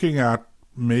 you're looking at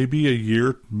maybe a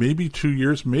year, maybe 2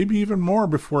 years, maybe even more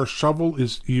before a shovel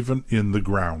is even in the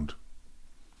ground.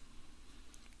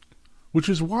 Which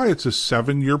is why it's a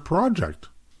 7-year project.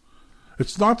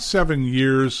 It's not 7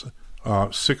 years,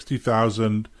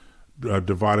 60,000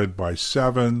 divided by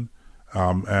 7.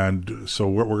 And so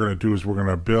what we're going to do is we're going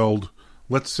to build,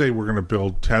 let's say we're going to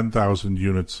build 10,000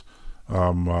 units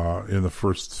in the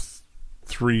first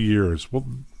 3 years. Well,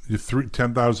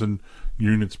 10,000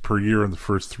 units per year in the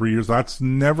first 3 years. That's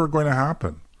never going to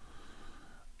happen.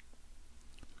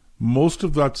 Most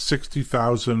of that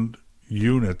 60,000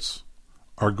 units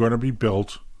are going to be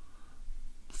built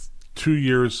 2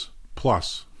 years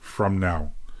plus from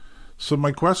now. So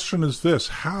my question is this: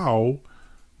 how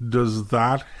does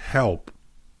that help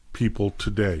people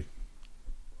today?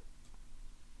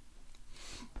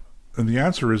 And the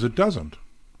answer is it doesn't.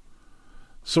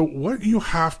 So what you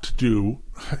have to do,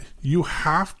 you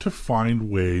have to find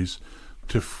ways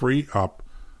to free up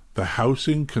the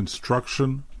housing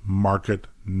construction market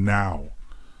now.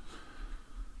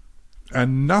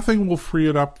 And nothing will free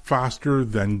it up faster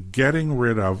than getting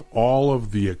rid of all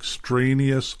of the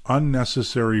extraneous,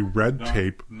 unnecessary red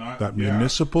tape that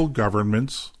municipal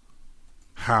governments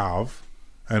have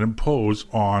and impose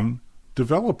on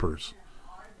developers.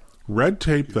 Red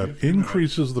tape that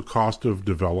increases the cost of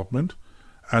development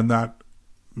and that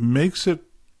makes it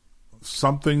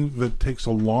something that takes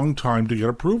a long time to get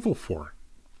approval for.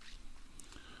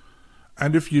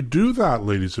 And if you do that,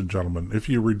 ladies and gentlemen, if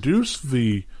you reduce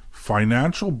the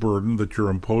financial burden that you're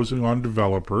imposing on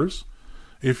developers,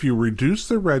 if you reduce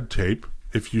the red tape,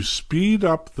 if you speed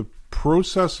up the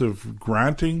process of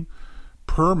granting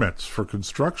permits for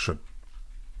construction,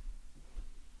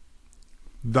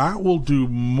 that will do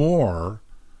more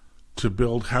to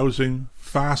build housing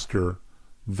faster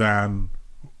than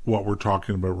what we're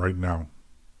talking about right now.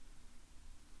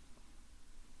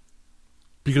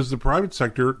 Because the private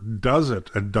sector does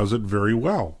it, and does it very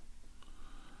well.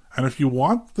 And if you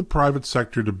want the private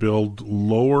sector to build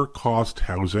lower cost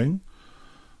housing,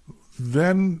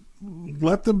 then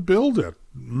let them build it.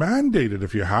 Mandate it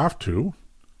if you have to.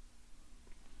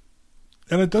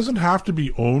 And it doesn't have to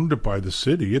be owned by the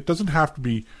city. It doesn't have to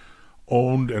be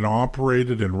owned and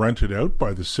operated and rented out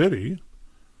by the city.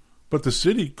 But the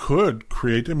city could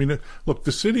create, look,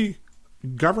 the city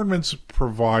governments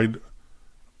provide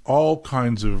all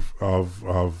kinds of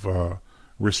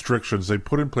restrictions. They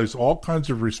put in place all kinds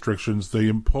of restrictions. They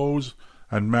impose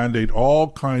and mandate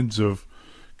all kinds of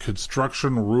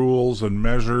construction rules and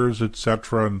measures,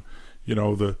 etc. And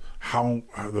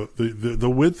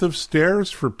the width of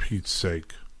stairs, for Pete's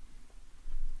sake.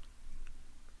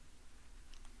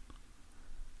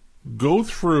 Go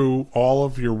through all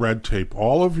of your red tape,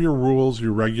 all of your rules,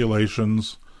 your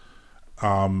regulations.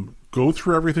 Go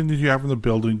through everything that you have in the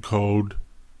building code.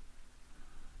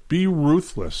 Be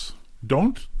ruthless.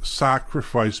 Don't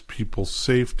sacrifice people's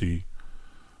safety,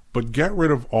 but get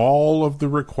rid of all of the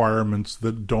requirements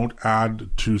that don't add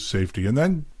to safety.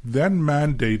 And then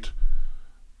mandate,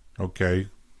 okay,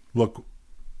 look,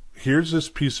 here's this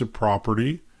piece of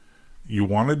property. You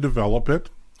want to develop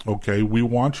it. Okay, we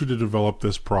want you to develop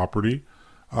this property,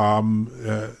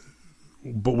 but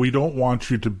we don't want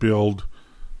you to build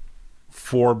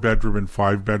 4-bedroom and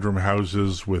 5-bedroom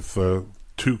houses with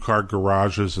 2-car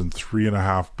garages and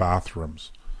 3.5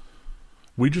 bathrooms.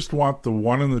 We just want the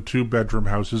 1 and the 2-bedroom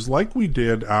houses like we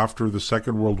did after the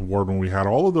Second World War when we had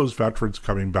all of those veterans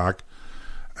coming back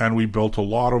And we built a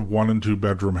lot of 1 and 2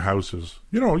 bedroom houses.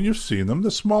 You know, you've seen them, the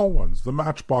small ones, the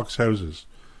matchbox houses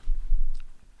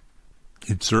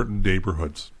in certain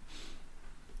neighborhoods.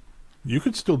 You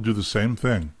could still do the same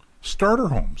thing. Starter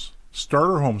homes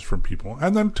from people,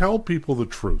 and then tell people the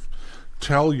truth.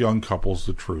 Tell young couples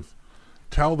the truth.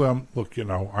 Tell them, look, you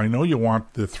know, I know you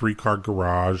want the 3-car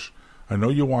garage. I know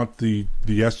you want the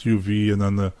SUV and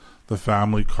then the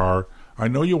family car. I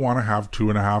know you want to have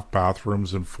 2.5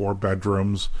 bathrooms and 4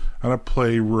 bedrooms and a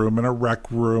playroom and a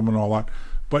rec room and all that.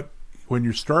 But when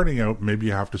you're starting out, maybe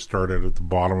you have to start out at the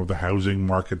bottom of the housing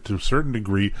market to a certain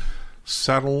degree.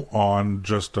 Settle on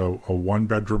just a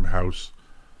 1-bedroom house.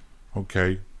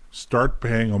 Okay? Start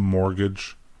paying a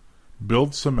mortgage.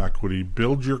 Build some equity.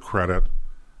 Build your credit.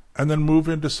 And then move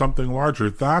into something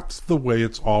larger. That's the way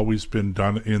it's always been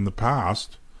done in the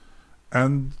past.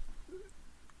 And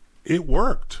it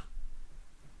worked.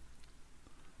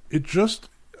 It just,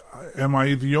 am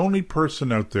I the only person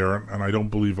out there, and I don't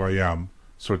believe I am,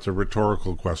 so it's a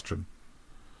rhetorical question,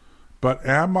 but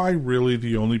am I really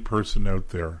the only person out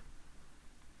there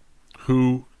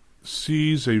who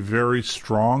sees a very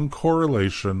strong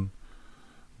correlation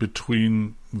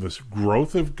between the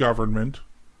growth of government,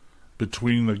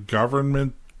 between the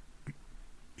government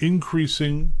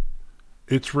increasing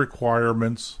its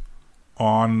requirements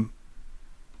on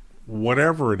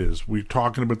whatever it is? We're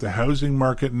talking about the housing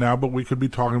market now, but we could be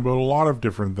talking about a lot of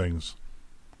different things.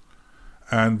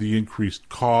 And the increased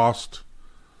cost,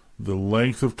 the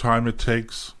length of time it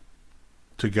takes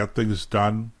to get things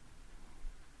done.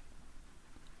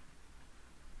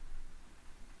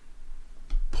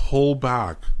 Pull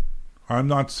back. I'm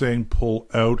not saying pull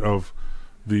out of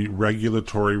the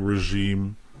regulatory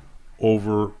regime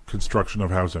over construction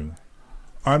of housing.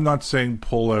 I'm not saying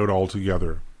pull out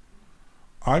altogether.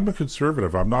 I'm a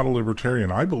conservative. I'm not a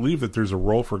libertarian. I believe that there's a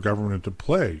role for government to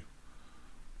play.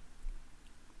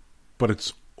 But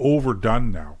it's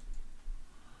overdone now.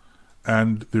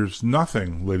 And there's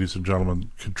nothing, ladies and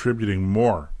gentlemen, contributing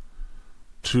more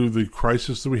to the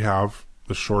crisis that we have,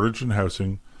 the shortage in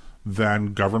housing,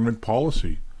 than government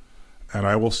policy. And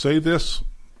I will say this.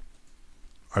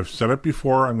 I've said it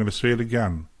before. I'm going to say it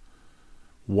again.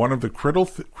 One of the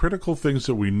critical things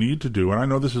that we need to do, and I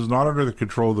know this is not under the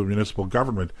control of the municipal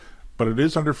government, but it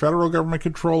is under federal government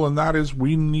control, and that is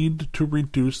we need to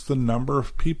reduce the number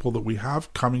of people that we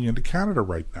have coming into Canada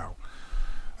right now.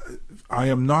 I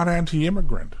am not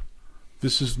anti-immigrant.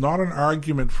 This is not an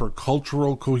argument for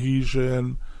cultural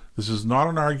cohesion. This is not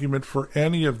an argument for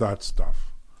any of that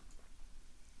stuff.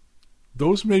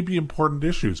 Those may be important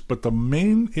issues, but the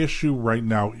main issue right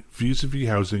now vis-a-vis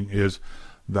housing is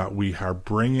that we are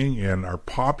bringing in, our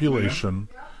population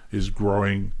is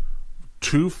growing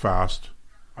too fast,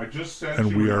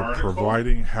 and we are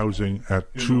providing housing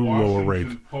at too low a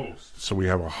rate. So we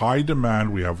have a high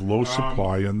demand, we have low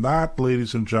supply, and that,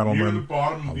 ladies and gentlemen,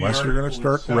 unless you're going to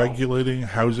start regulating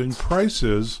housing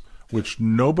prices, which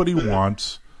nobody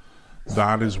wants,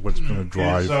 that is what's going to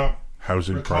drive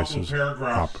housing prices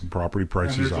up and property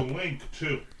prices up.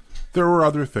 There were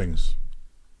other things.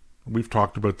 We've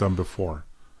talked about them before.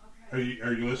 Are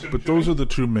you listening? But those are the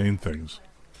two main things.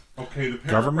 Okay, the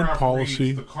government policy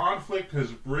reads, the conflict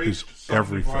has is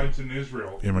everything. In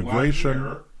Israel.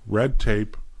 Immigration, red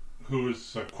tape, who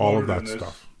is all of that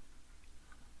stuff.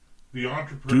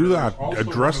 Do that.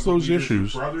 Address those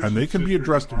issues, and they can be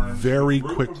addressed very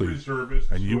quickly,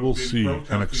 and you will see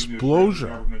an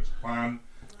explosion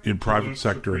in private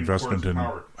sector investment in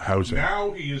housing.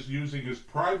 Now he is using his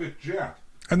private jet.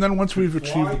 And then once we've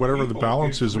achieved whatever the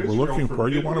balance is that we're looking for,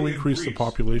 you want to increase the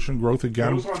population growth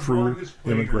again through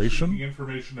immigration?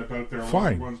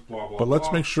 Fine. But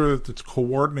let's make sure that it's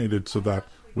coordinated so that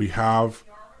we have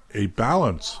a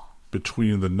balance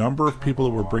between the number of people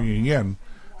that we're bringing in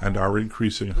and our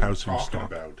increasing housing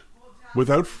stock.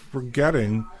 Without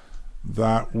forgetting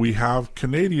that we have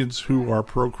Canadians who are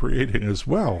procreating as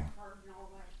well.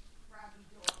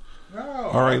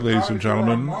 All right, ladies and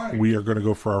gentlemen, we are going to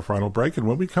go for our final break, and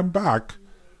when we come back,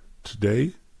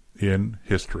 today in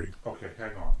history. Okay,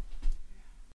 hang on.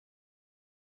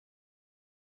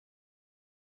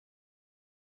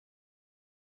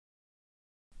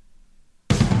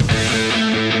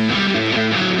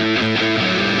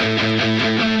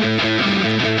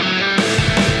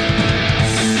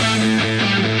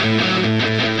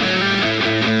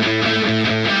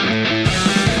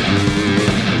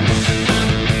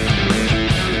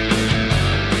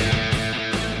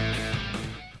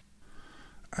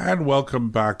 And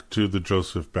welcome back to the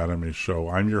Joseph Benamy Show.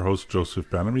 I'm your host, Joseph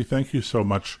Benamy. Thank you so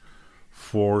much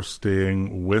for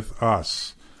staying with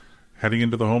us. Heading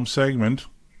into the home segment,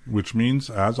 which means,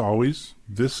 as always,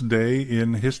 this day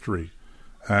in history.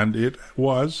 And it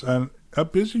was a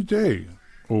busy day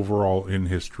overall in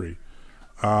history.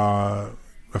 A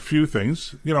few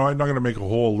things. I'm not going to make a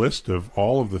whole list of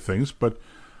all of the things, but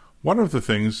one of the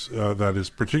things that is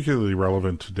particularly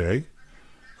relevant today,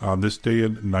 on this day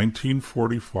in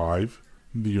 1945,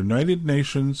 the United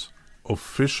Nations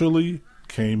officially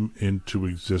came into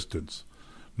existence.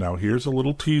 Now, here's a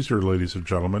little teaser, ladies and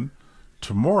gentlemen.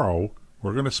 Tomorrow,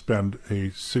 we're going to spend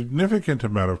a significant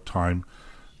amount of time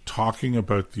talking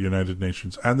about the United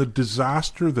Nations and the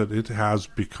disaster that it has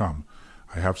become.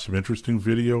 I have some interesting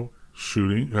video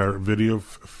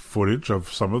footage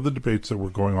of some of the debates that were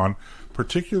going on,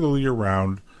 particularly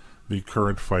around the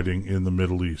current fighting in the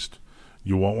Middle East.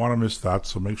 You won't want to miss that,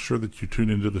 so make sure that you tune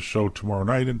into the show tomorrow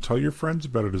night and tell your friends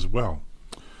about it as well.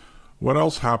 What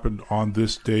else happened on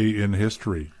this day in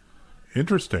history?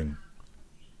 Interesting.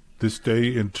 This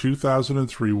day in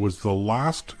 2003 was the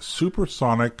last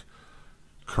supersonic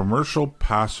commercial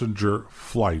passenger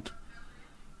flight.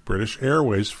 British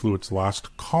Airways flew its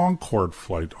last Concorde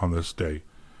flight on this day.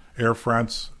 Air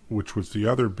France, which was the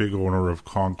other big owner of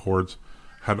Concordes,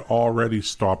 had already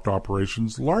stopped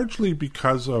operations, largely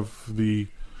because of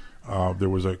there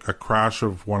was a crash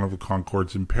of one of the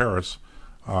Concordes in Paris,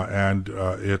 and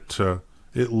it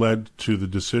led to the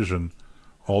decision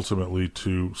ultimately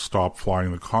to stop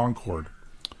flying the Concorde.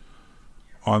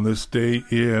 On this day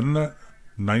in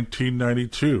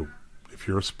 1992, if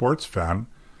you're a sports fan,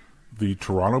 the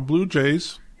Toronto Blue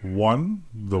Jays won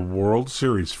the World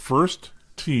Series, first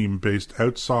team based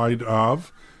outside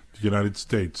of the United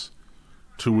States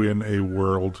to win a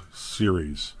World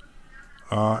Series.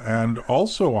 And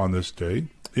also on this day,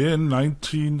 in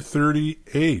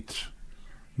 1938,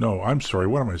 no, I'm sorry,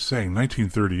 what am I saying?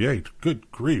 1938, good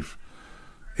grief.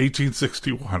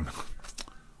 1861.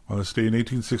 On this day in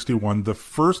 1861, the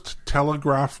first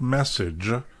telegraph message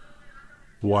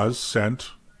was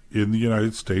sent in the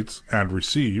United States and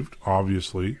received,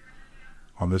 obviously,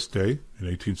 on this day in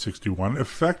 1861,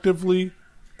 effectively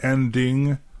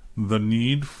ending the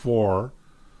need for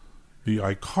the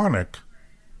iconic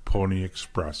Pony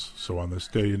Express. So on this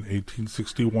day in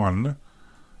 1861,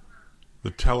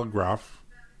 the telegraph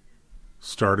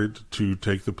started to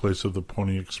take the place of the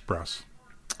Pony Express.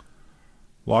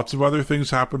 Lots of other things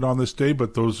happened on this day,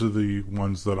 but those are the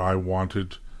ones that I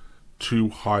wanted to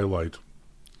highlight.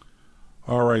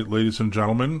 All right, ladies and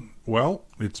gentlemen, well,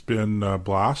 it's been a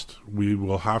blast. We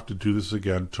will have to do this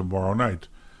again tomorrow night.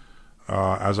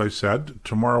 As I said,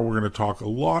 tomorrow we're going to talk a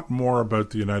lot more about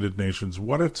the United Nations,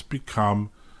 what it's become.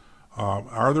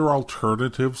 Are there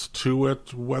alternatives to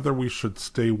it, whether we should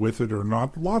stay with it or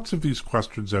not? Lots of these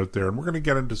questions out there, and we're going to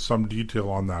get into some detail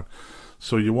on that.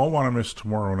 So you won't want to miss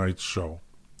tomorrow night's show.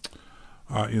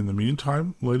 In the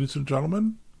meantime, ladies and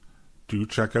gentlemen, do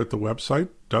check out the website,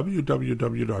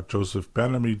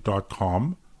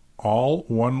 www.josephbenamy.com, all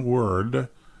one word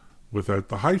without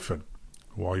the hyphen.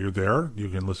 While you're there, you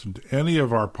can listen to any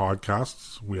of our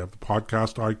podcasts. We have the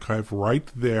podcast archive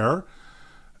right there.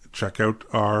 Check out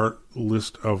our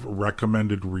list of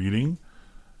recommended reading.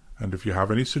 And if you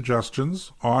have any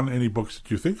suggestions on any books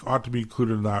that you think ought to be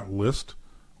included in that list,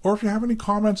 or if you have any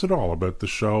comments at all about the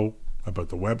show, about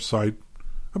the website,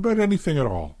 about anything at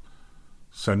all,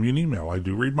 send me an email. I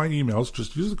do read my emails.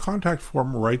 Just use the contact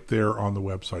form right there on the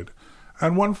website.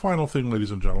 And one final thing,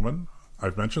 ladies and gentlemen,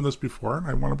 I've mentioned this before, and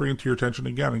I want to bring it to your attention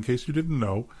again in case you didn't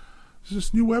know. There's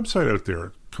this new website out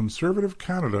there,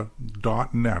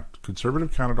 conservativecanada.net.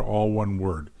 Conservative Canada, all one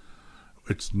word.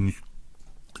 It's new,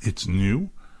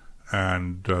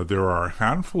 and there are a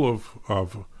handful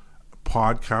of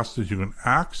podcasts that you can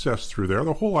access through there.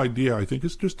 The whole idea, I think,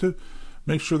 is just to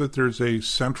make sure that there's a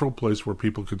central place where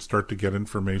people can start to get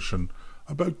information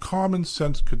about common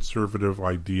sense conservative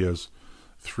ideas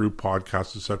through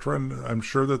podcasts, etc. And I'm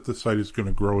sure that the site is going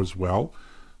to grow as well.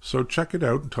 So check it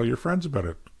out and tell your friends about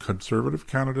it.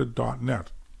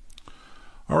 conservativecanada.net.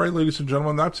 All right, ladies and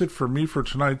gentlemen, that's it for me for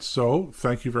tonight. So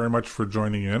thank you very much for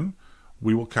joining in.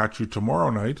 We will catch you tomorrow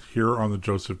night here on the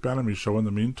Joseph Benamy Show. In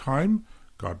the meantime,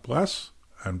 God bless,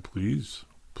 and please,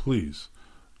 please,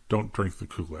 don't drink the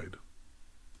Kool-Aid.